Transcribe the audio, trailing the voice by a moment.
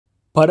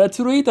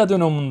Paratiroid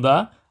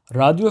adenomunda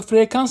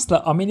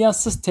radyofrekansla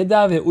ameliyatsız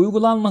tedavi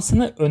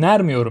uygulanmasını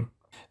önermiyorum.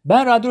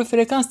 Ben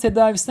radyofrekans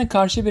tedavisine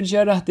karşı bir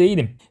cerrah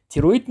değilim.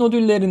 Tiroid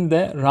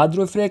nodüllerinde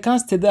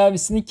radyofrekans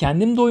tedavisini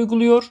kendim de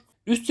uyguluyor.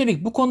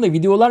 Üstelik bu konuda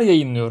videolar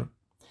yayınlıyorum.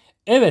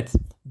 Evet,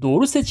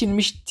 doğru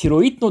seçilmiş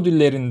tiroid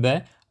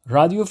nodüllerinde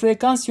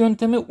radyofrekans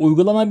yöntemi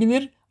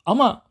uygulanabilir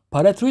ama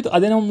paratiroid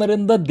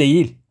adenomlarında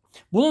değil.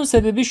 Bunun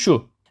sebebi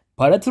şu: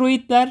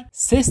 paratiroidler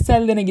ses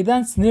tellerine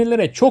giden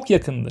sinirlere çok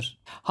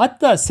yakındır.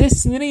 Hatta ses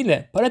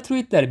siniriyle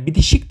paratiroidler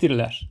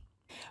bitişiktirler.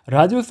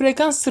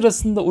 Radyofrekans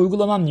sırasında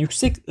uygulanan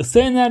yüksek ısı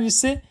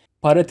enerjisi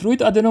paratiroid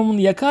adenomunu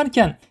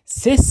yakarken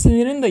ses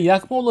sinirinin de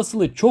yakma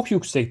olasılığı çok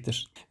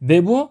yüksektir.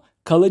 Ve bu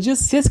kalıcı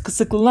ses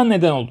kısıklığına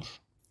neden olur.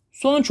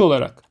 Sonuç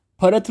olarak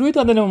paratiroid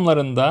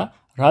adenomlarında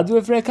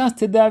radyofrekans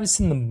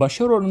tedavisinin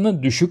başarı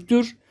oranı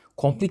düşüktür,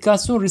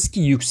 komplikasyon riski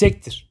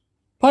yüksektir.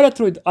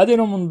 Paratiroid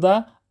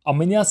adenomunda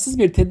ameliyatsız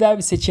bir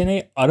tedavi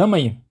seçeneği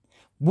aramayın.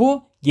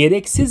 Bu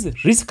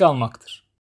gereksiz risk almaktır.